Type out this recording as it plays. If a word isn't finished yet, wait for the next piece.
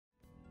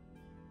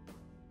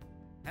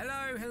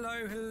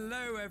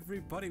Hello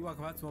everybody,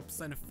 welcome back to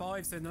episode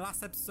 5. So in the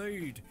last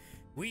episode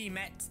we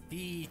met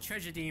the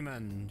treasure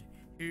demon,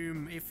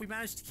 whom if we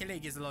manage to kill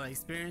it gives a lot of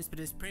experience, but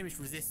it's pretty much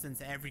resistant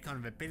to every kind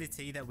of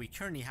ability that we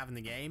currently have in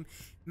the game.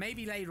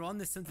 Maybe later on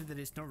there's something that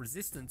it's not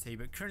resistant to,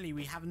 but currently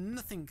we have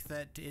nothing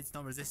that it's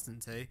not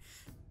resistant to,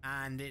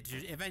 and it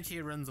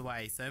eventually runs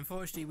away. So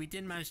unfortunately we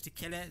didn't manage to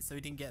kill it, so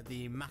we didn't get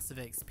the massive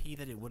XP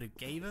that it would have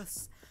gave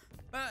us.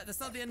 But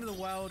that's not the end of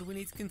the world. We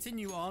need to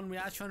continue on. We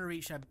are trying to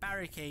reach a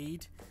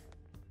barricade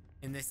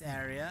in this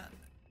area.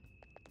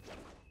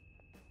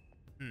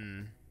 I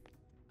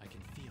can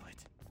feel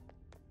it.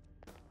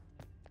 I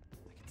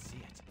can see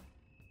it.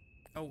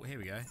 Oh, here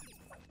we go.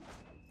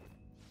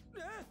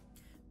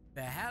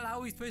 The hell are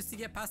we supposed to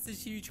get past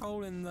this huge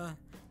hole in the...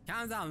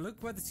 Calm down,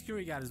 look where the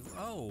security guard is.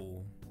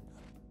 Oh.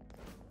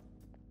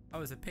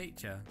 Oh, it's a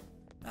picture.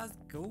 That's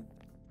cool.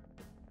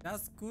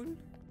 That's cool.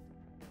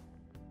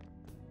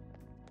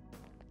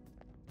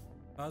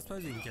 Oh, I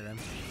suppose we can kill him.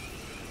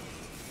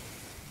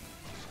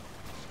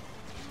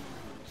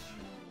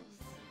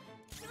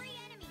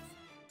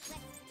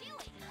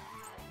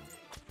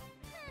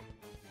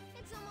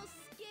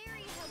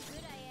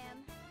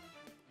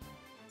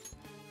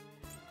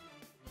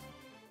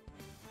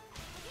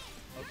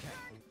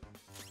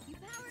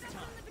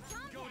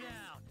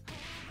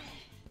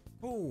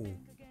 Oh,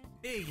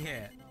 big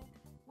hit.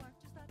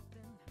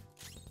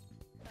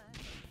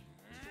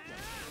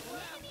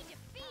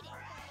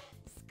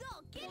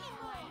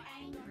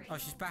 Oh,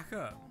 she's back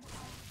up.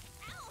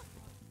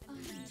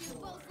 Let's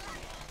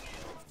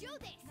do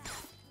this.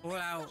 All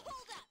out.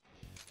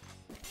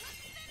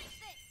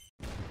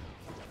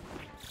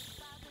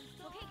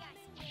 Okay, guys.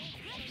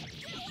 Let's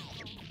do it.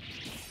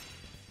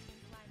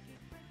 A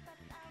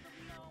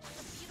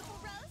beautiful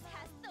rose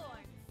has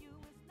thorns.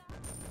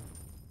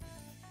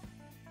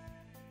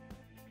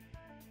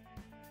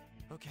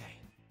 Okay.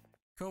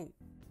 Cool.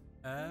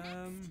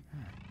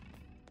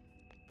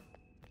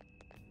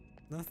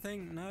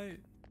 Nothing? No?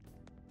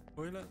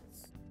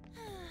 Toilets? I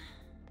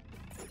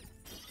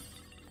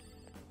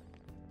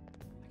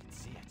can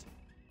see it.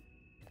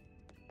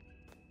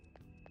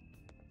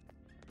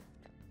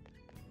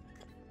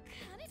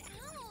 Cut it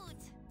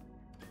out.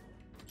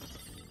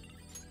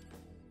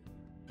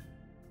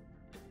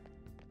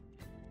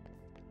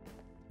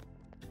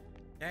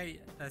 Okay,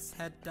 let's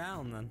head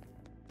down then.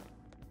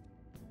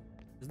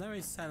 There's no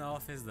way to turn it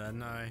off, is there?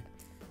 No.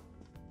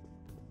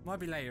 Might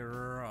be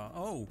later.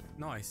 Oh,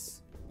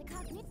 nice.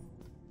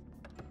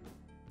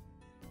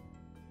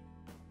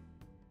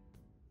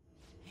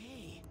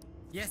 Hey.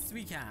 Yes,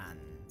 we can.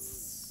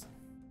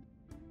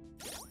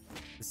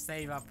 To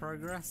save our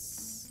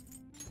progress.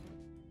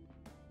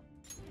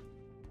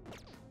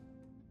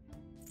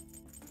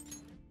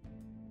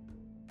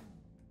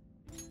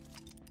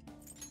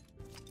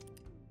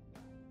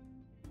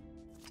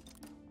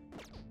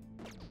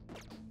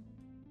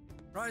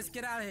 Right, let's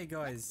get out of here,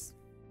 guys.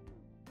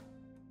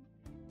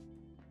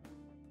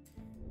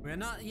 We're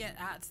not yet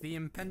at the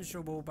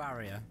impenetrable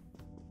barrier.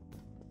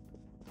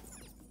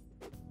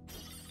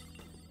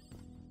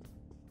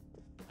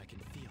 I can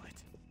feel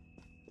it.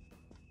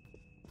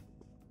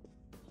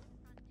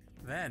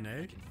 There, no.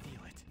 I can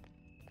feel it.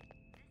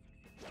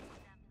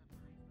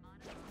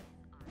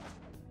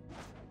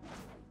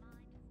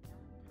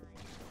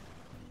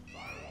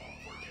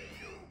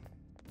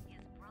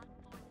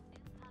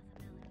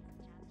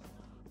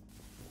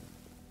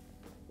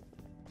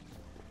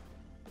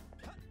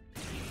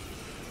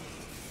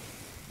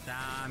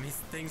 Damn, his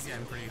thing's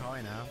getting pretty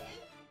high now.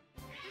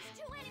 There's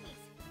two enemies.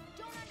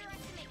 Don't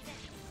underestimate them.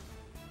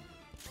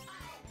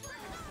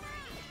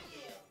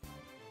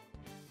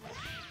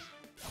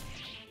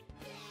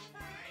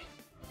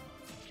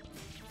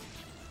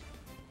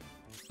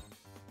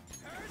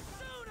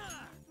 Persona!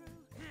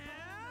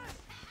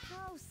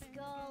 Go,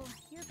 Skull.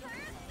 You're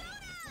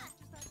Persona!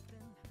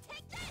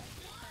 Take this!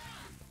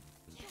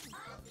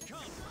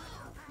 Come!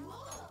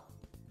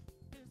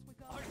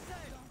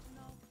 Arcel!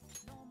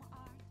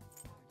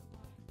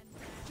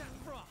 Jack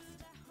Frost!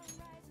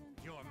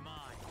 You're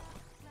mine!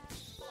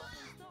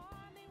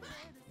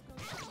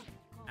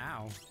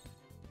 Ow.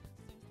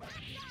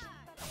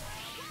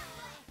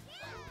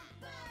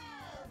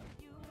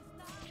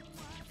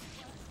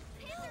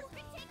 Panther's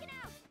been taken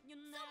out!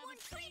 Someone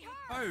treat her!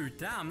 Oh,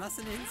 damn, that's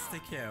an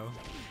insta-kill.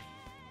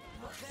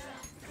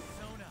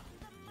 Persona!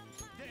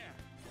 There!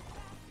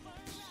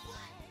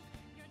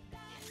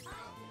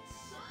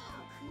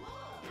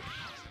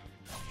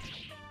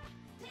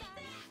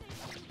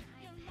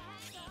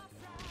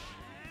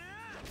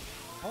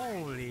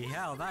 Holy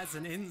hell, that's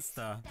an insta.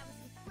 That was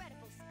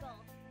incredible, Skull.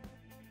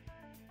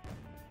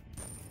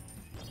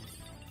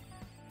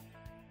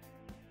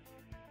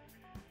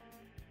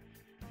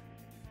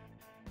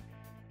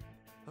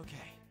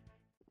 Okay.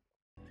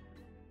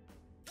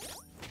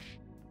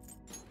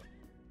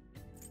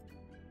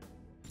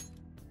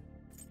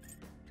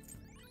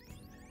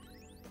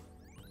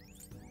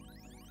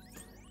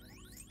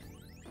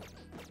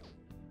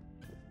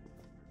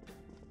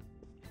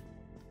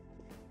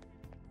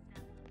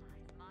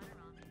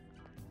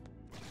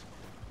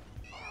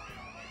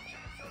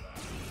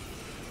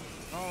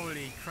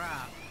 Holy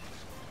crap.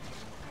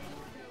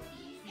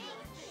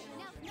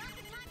 Now's not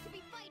the time to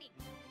be fighting.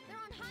 They're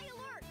on high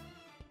alert.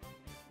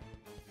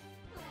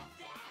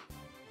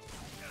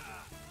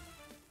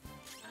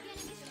 The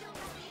enemy still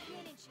has the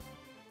advantage.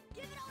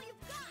 Give it all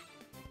you've got.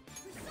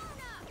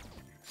 Persona.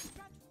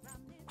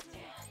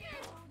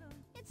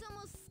 It's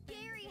almost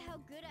scary how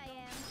good I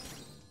am.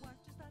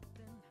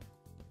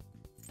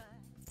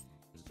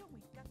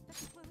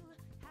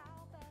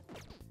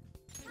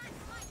 Time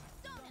for my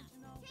persona.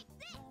 Take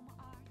this.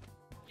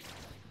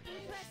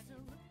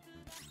 Impressive.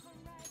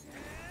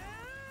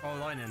 Oh,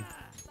 lightning.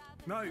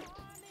 No.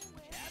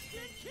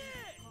 Captain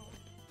Kid!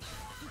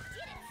 You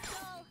did it,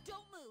 Skull.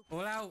 Don't move.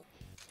 All out.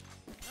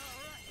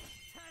 Alright,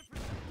 time for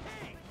some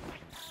pain!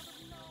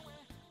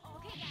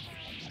 Okay, guys.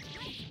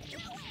 Let's do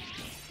it.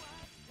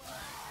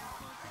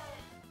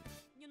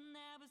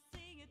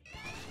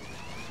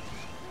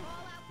 We're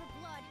all out for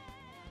blood.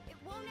 It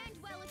won't end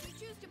well if you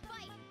choose to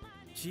fight.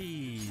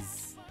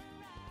 Jeez.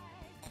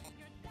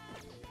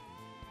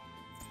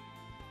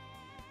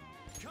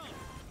 Come!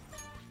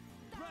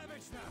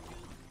 Ravage them!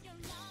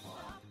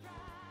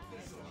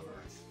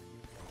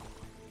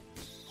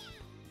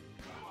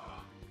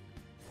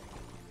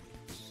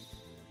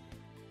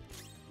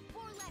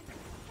 Four left.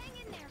 Hang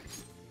in there.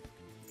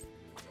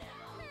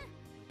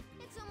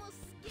 It's almost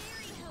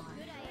scary how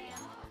good I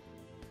am.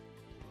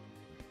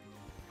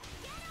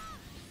 Get up!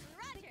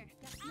 Roger.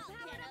 You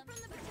powered up from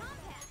the baton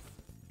pass.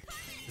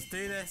 Coming! Let's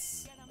do this.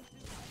 See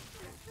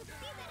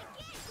that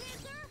again,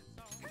 Panther!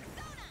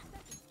 Persona!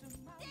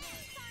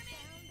 Dance,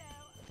 Carmen!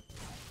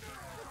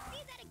 Let's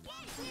see that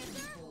again,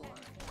 Panther!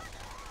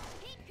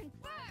 Hit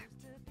confirmed!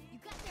 You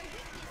got their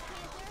weakness,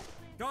 Panther!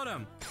 Got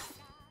him.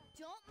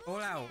 Don't move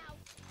All out. now!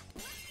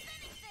 Let's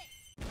finish this!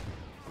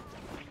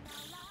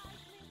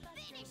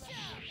 Finish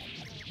him!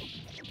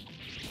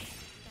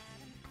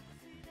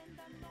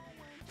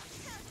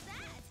 How's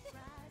that?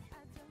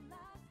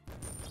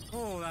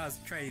 Oh, that was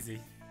crazy.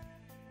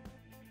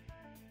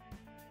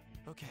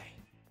 Okay.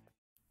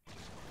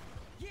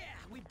 Yeah,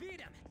 we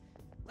beat him!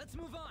 Let's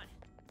move on!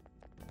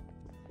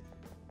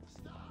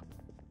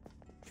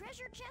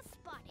 Treasure chest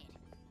spotted.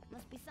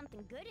 Must be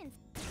something good in.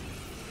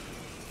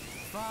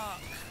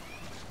 Fuck.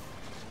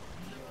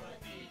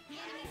 The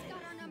enemy's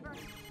got our number.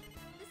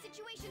 The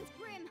situation's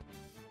grim.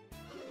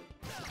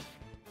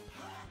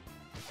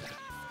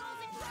 Skulls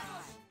in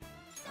trouble.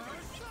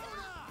 Someone pick them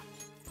up.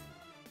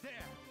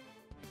 There!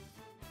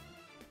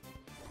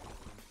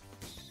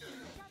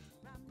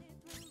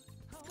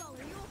 Skull,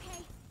 are you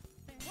okay?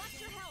 Watch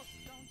your health.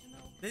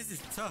 This is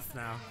tough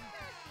now.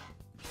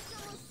 It's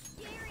almost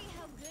scary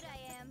how good I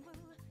am.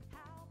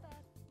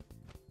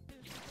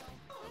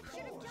 That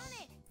should have done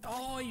it.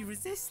 Oh, you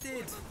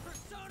resisted.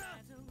 Persona!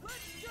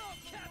 Let's go,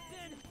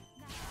 Captain!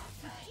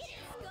 Get it,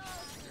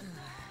 Skull.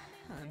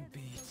 I'm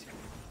beat.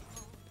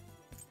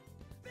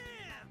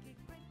 Bam!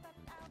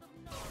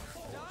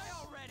 Die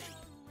already!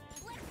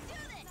 Let's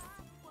do this.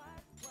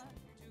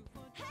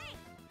 Hey!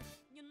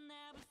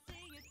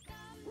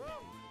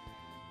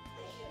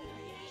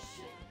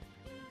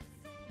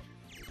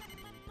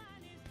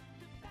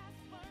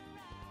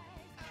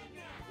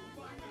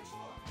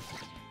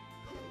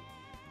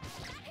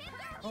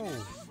 Oh.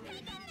 Hang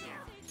in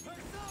there.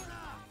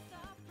 Persona!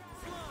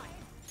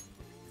 Slime!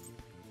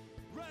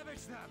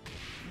 Ravage them!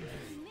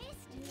 You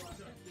missed.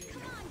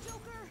 Come on,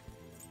 Joker.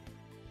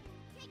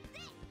 Take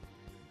this.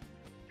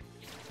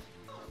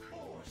 Of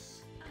course!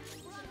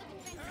 We're on the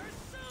defensive.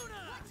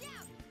 Persona! Watch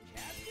out.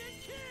 Captain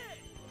Kid!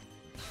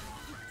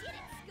 You did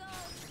it,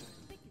 Skull.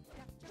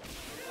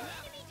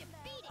 Enemy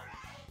defeated.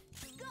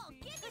 Skull,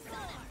 give me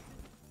soda.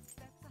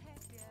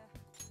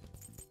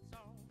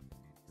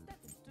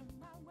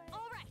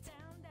 All right.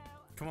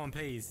 Come on,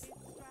 please.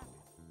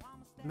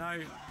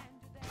 No.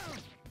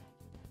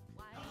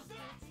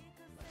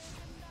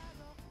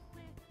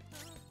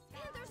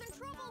 Panther's in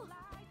trouble.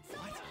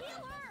 Someone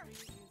heal her.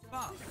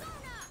 Fuck.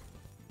 Persona.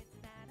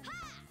 Ha!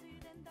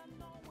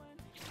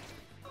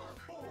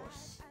 Of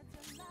course!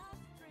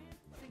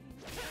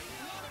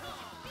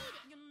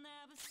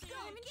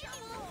 Skull in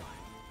trouble.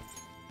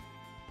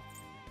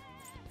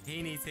 He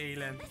needs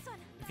healing. This one.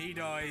 If he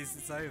dies,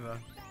 it's over.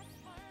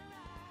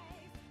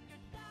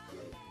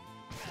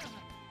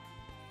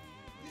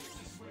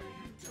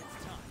 It's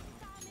time.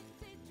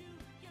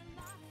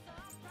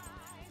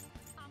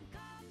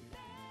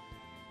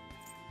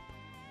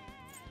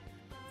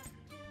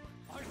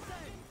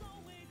 Arsene!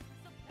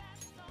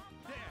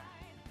 There!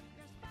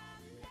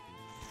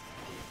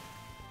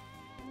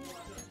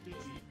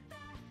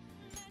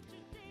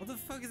 What the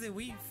fuck is it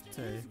weak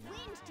to? Use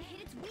wind to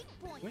hit its weak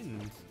point.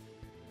 Wind.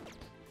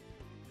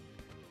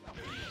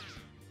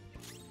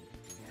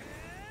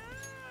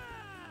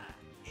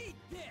 Eat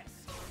this!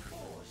 Of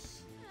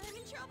course! I'm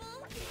in trouble.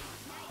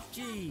 Nice.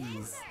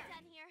 Jeez.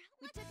 Done here.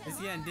 We took It's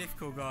a getting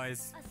difficult,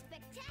 guys. A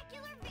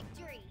spectacular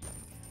victory.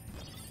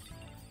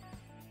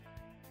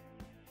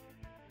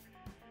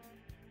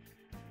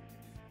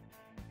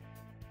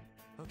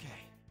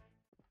 Okay.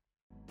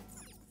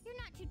 You're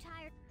not too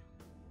tired.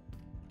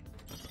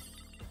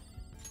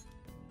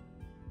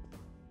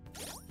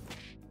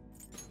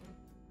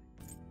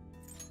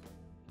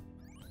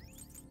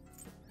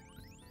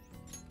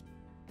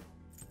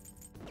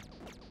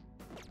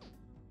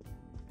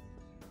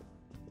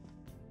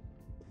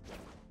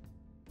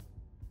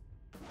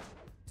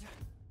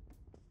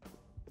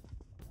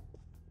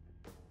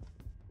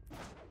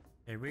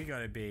 Okay, we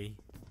gotta be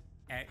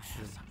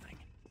extra. Something.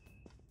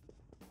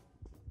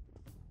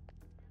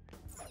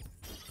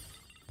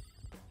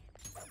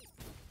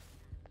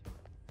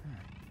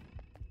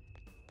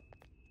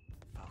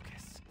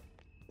 Focus.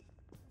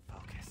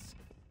 Focus.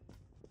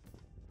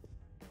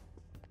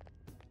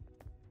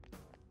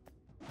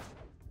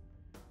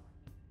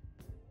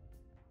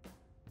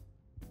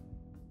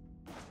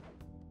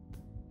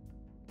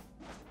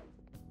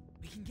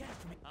 We can get it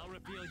from me. I'll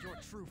reveal your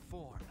true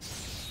form.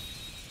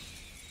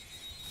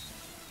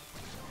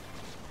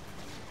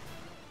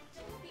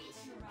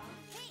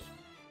 Hey,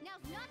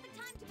 now's not the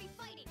time to be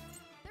fighting.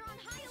 They're on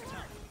high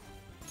alert.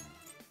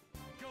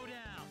 Go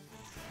down.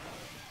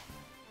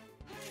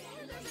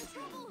 There's in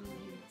trouble.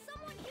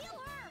 Someone heal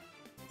her.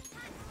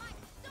 Time for my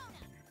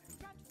persona.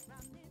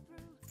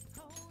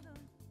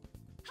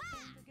 Ha!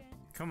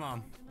 Come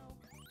on.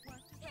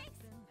 Thanks.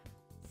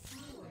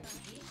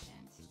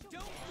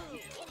 Don't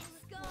move. Get it,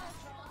 Skull.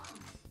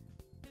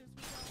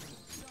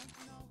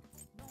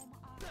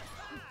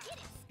 Get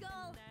it,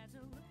 Skull.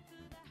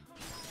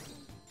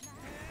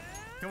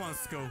 Come on,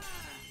 Skull.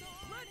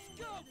 Let's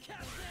go,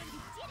 Captain.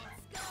 Get it,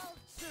 Skull.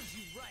 Serves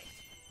you right.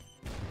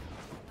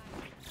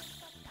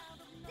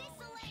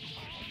 This'll end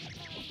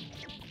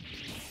you.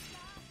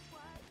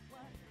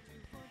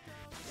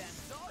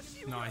 That's all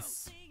she Nice.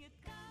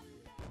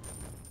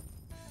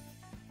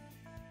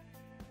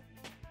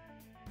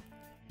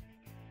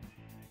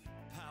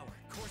 Power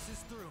courses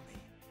through me.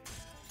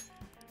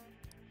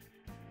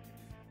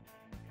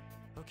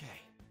 Okay.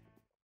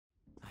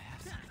 I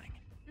have something.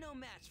 No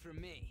match for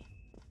me.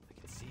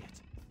 I can see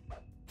it.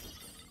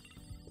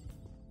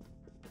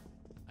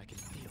 I can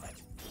feel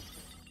it.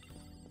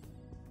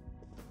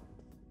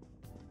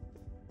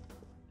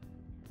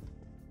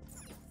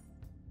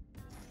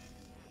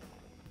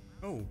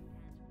 Oh.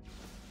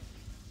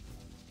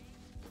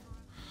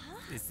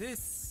 Is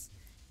this?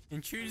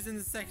 Intruders in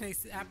the second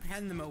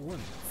apprehend them at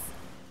once.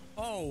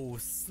 Oh,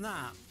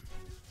 snap.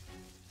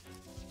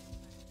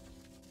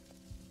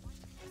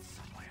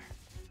 Somewhere.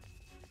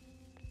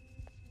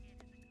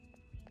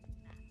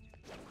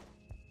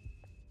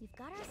 You've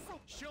got our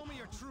sight. Show me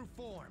your true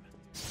form.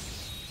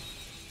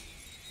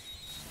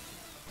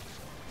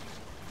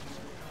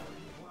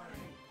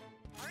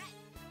 All right.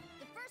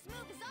 The first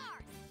move is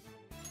ours.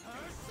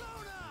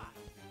 Persona!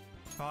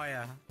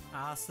 Fire.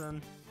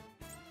 Arson.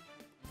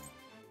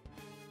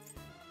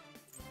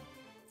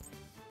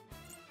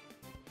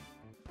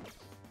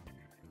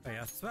 Wait,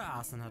 I swear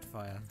Arson had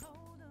fire.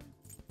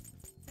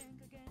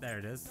 There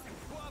it is.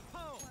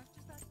 Guapo!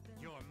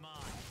 You're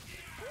mine.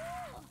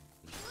 Cool.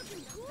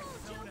 Looking cool,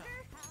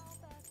 Joker.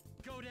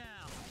 Go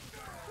down.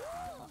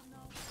 Cool.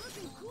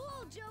 Looking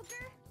cool,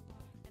 Joker.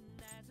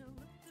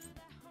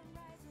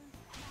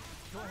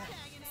 Go ahead.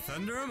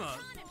 Thunder him up.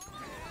 Run and fire.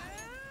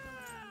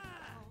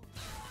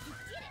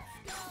 Get it,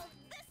 Skull.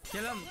 This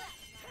Kill him.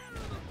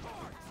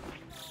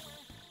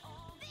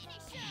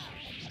 Finish him.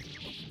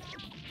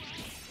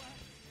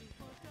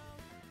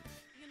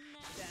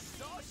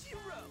 That's all she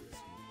wrote.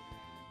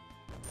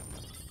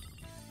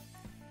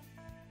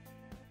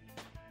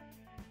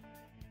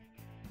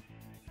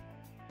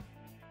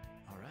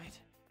 All right.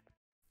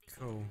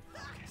 Cool.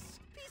 Focus.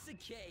 Piece of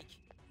cake.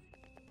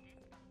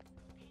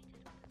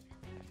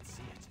 I can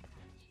see it.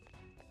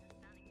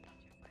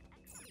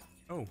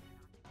 Oh.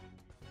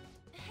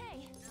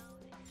 Hey.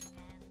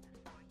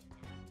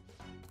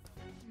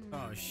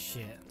 Oh,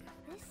 shit.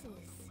 This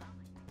is.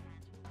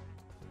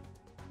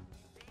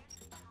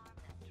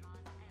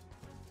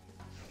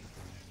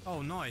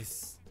 Oh,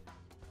 nice.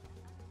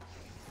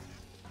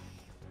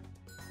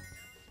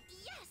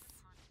 Yes.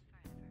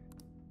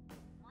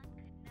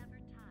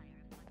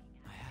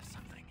 I have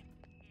something.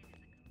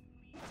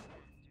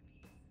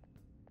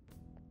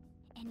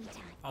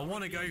 Anytime. I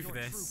want to go Your for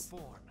true this.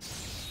 form.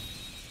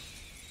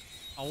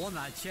 I want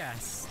that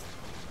chest.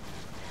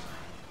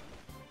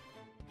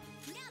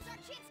 Now's our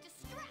chance to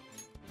strike.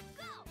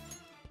 Go.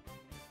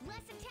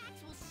 Less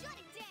attacks will shut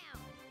it down.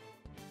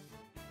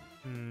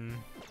 Hmm.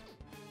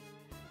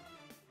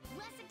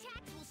 Less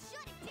attacks will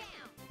shut it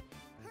down.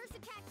 Curse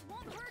attacks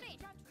won't hurt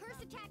it.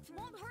 Curse attacks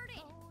won't hurt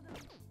it.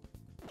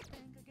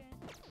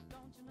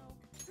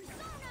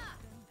 Persona.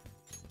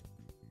 Ha!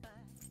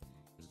 Thanks.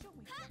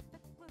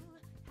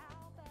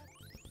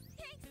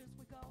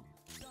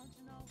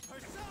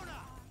 Persona!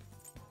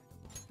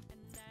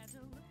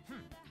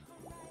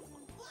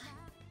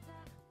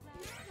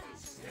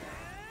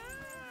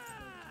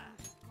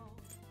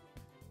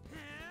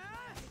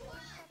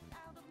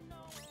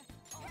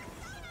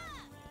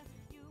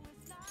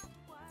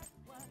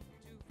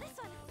 This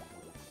one.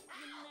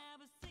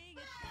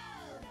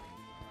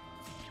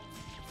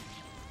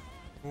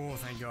 Oh,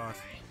 thank God.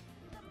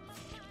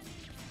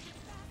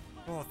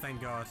 Oh,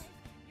 thank God.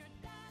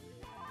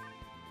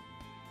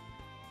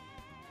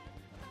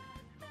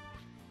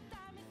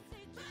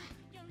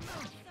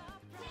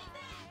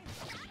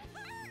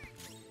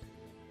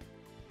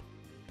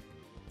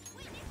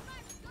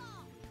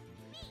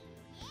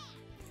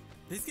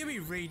 This is gonna be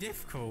really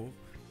difficult.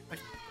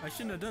 I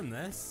shouldn't have done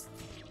this.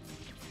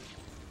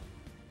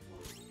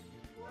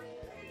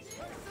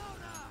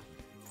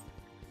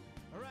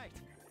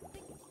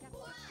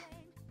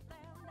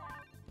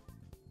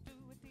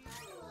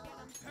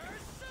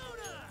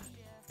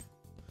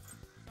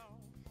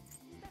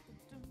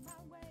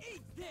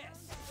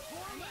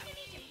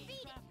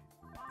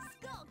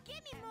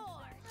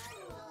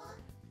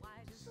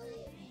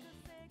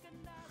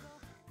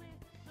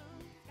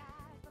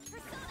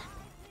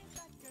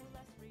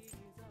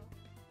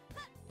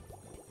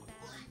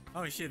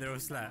 Oh shit, they're all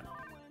slept.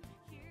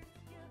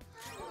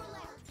 Four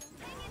left.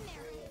 Hang in there.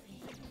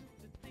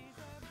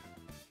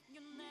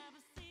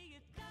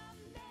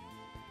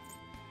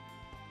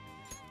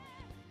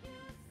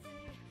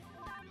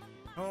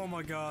 Oh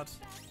my god.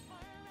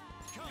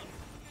 Come.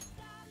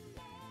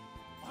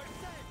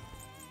 Arsen.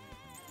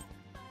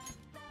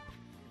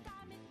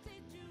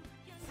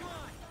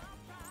 Fly.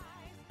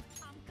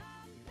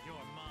 You're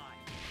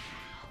mine.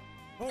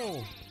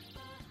 Oh.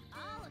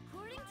 All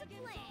according to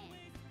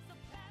plan.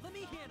 Let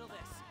me handle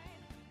this.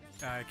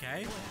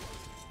 Okay.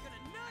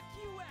 Gonna knock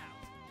you out.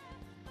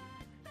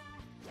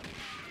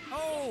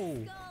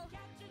 Oh. Skull.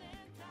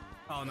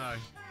 Oh no.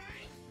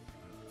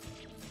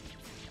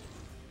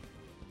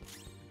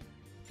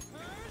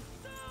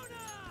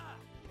 Persona.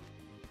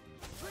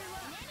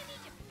 Enemy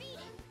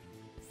defeated.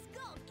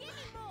 Skull, give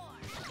me more.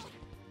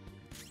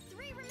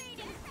 3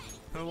 remaining.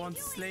 Put one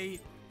to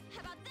sleep.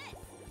 How about this?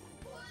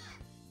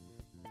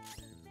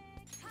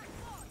 Cut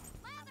forth.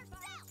 Lather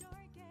south.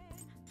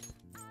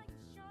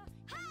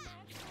 Ha!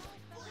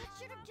 That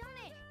should have done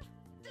it.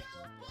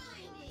 Don't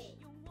mind it.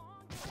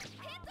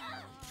 Hands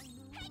up.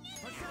 Hang in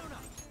there. Persona.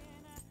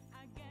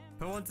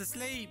 Put one to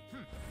sleep.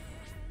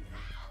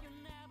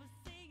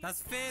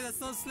 That's fear,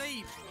 that's not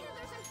sleep.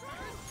 Heather's in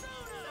front.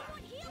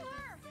 Someone heal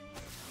her.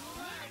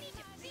 Enemy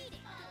defeated.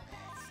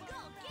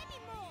 Skull, give me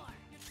more.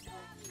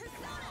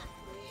 Persona.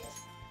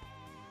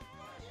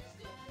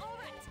 All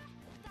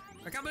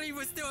right. I can't believe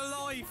we're still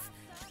alive.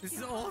 This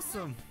is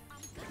awesome.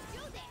 Let's do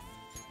this.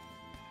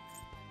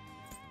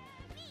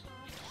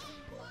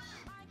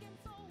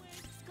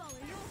 Skull,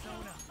 are you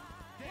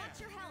okay? Watch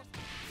your health.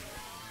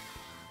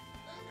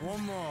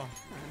 One more.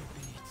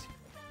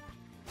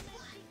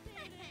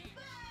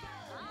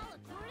 All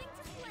according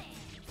to plan.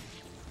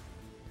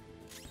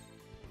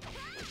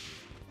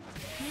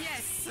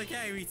 Yes.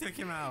 Okay, we took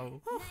him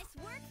out. Whew.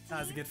 Nice work, That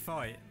was a team. good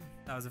fight.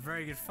 That was a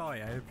very good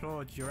fight. I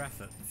applaud your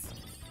efforts.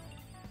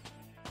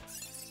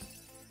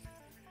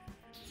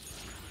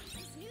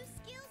 This new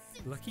skill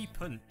suits Lucky me.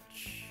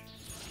 Punch.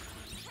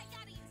 I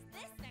gotta use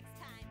this next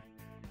time.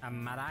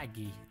 And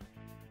Maragi.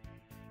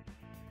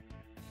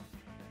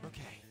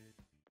 Okay.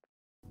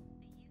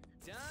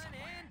 Done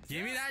and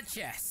Give me that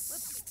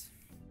chest.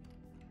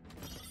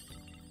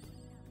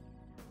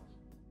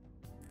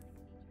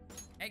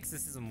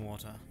 Exorcism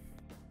water.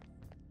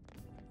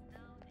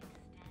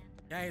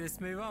 Okay,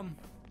 let's move on.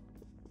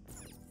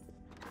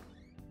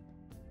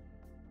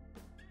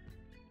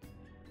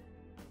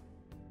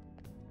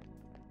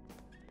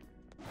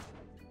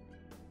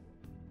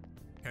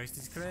 Coast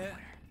is clear.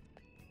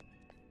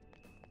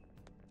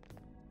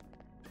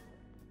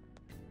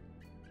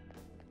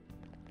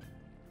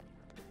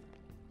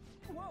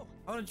 Whoa.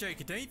 Hold on,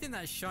 Joker. Don't you think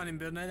that shining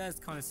building over there is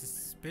kind of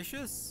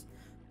suspicious?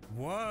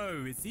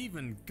 Whoa, it's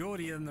even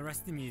gaudier than the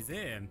rest of the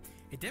museum.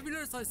 It definitely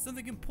looks like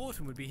something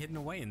important would be hidden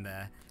away in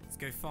there. Let's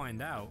go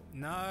find out.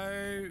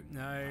 No,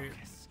 no,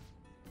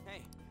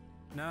 Hey.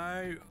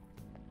 no.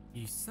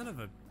 You son of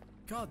a...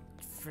 God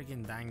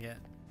friggin' dang it.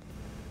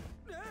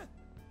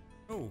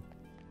 Oh.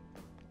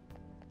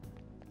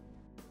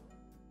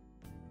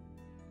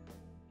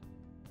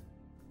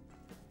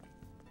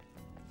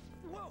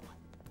 Whoa.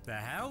 The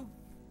hell?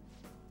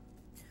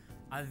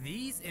 Are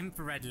these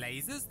infrared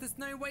lasers? There's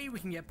no way we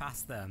can get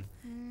past them.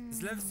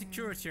 This level of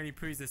security only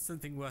proves there's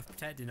something worth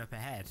protecting up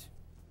ahead.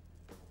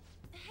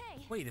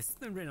 Hey, Wait, there's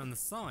something written on the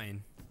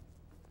sign.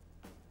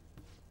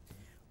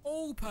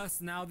 All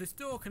personnel, this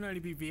door can only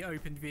be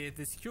opened via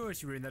the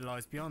security room that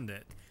lies beyond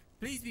it.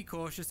 Please be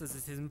cautious as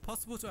it is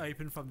impossible to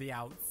open from the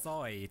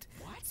outside.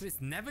 What? So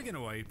it's never going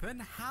to open?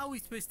 How are we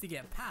supposed to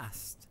get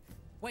past?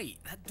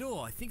 Wait, that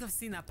door, I think I've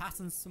seen that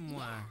pattern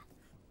somewhere.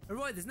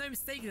 Alright, there's no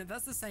mistaking it,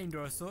 that's the same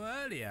door I saw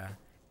earlier.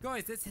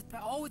 Guys, let's hit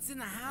that. Oh, it's in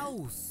the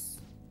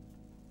house.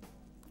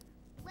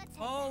 let's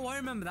head Oh, I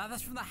remember that.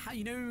 That's from the house.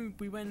 You know,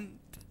 we went...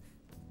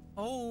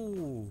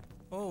 Oh.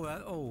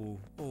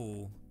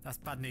 Oh, that's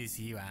bad news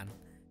for you, Anne.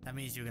 That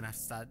means you're going to have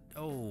to start...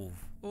 Oh,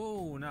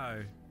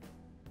 no.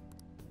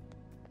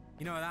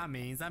 You know what that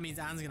means? That means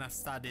Anne's going to have to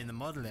start doing the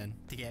modelling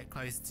to get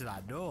closer to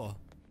that door.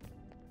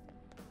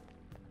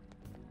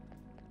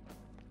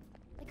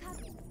 the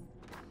copy.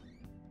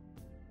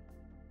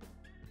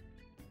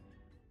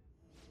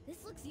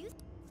 This looks useful.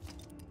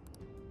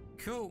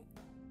 Cool.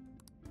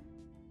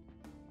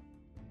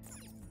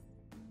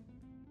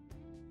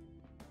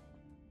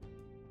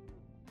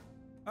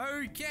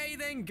 Okay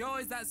then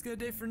guys, that's going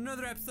to do it for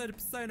another episode of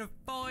Persona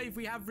 5.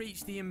 We have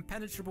reached the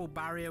impenetrable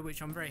barrier,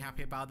 which I'm very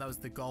happy about. That was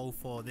the goal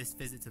for this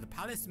visit to the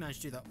palace. We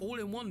managed to do that all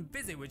in one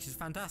visit, which is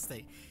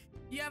fantastic.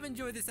 If you have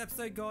enjoyed this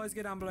episode guys,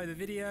 go down below the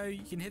video.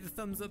 You can hit the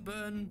thumbs up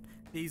button,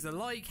 leave a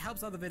like,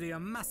 helps out the video a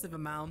massive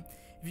amount.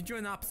 If you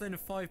enjoyed that Persona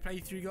 5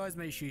 playthrough guys,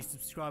 make sure you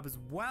subscribe as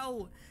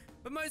well.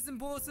 But most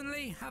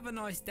importantly, have a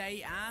nice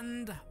day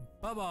and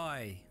bye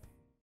bye.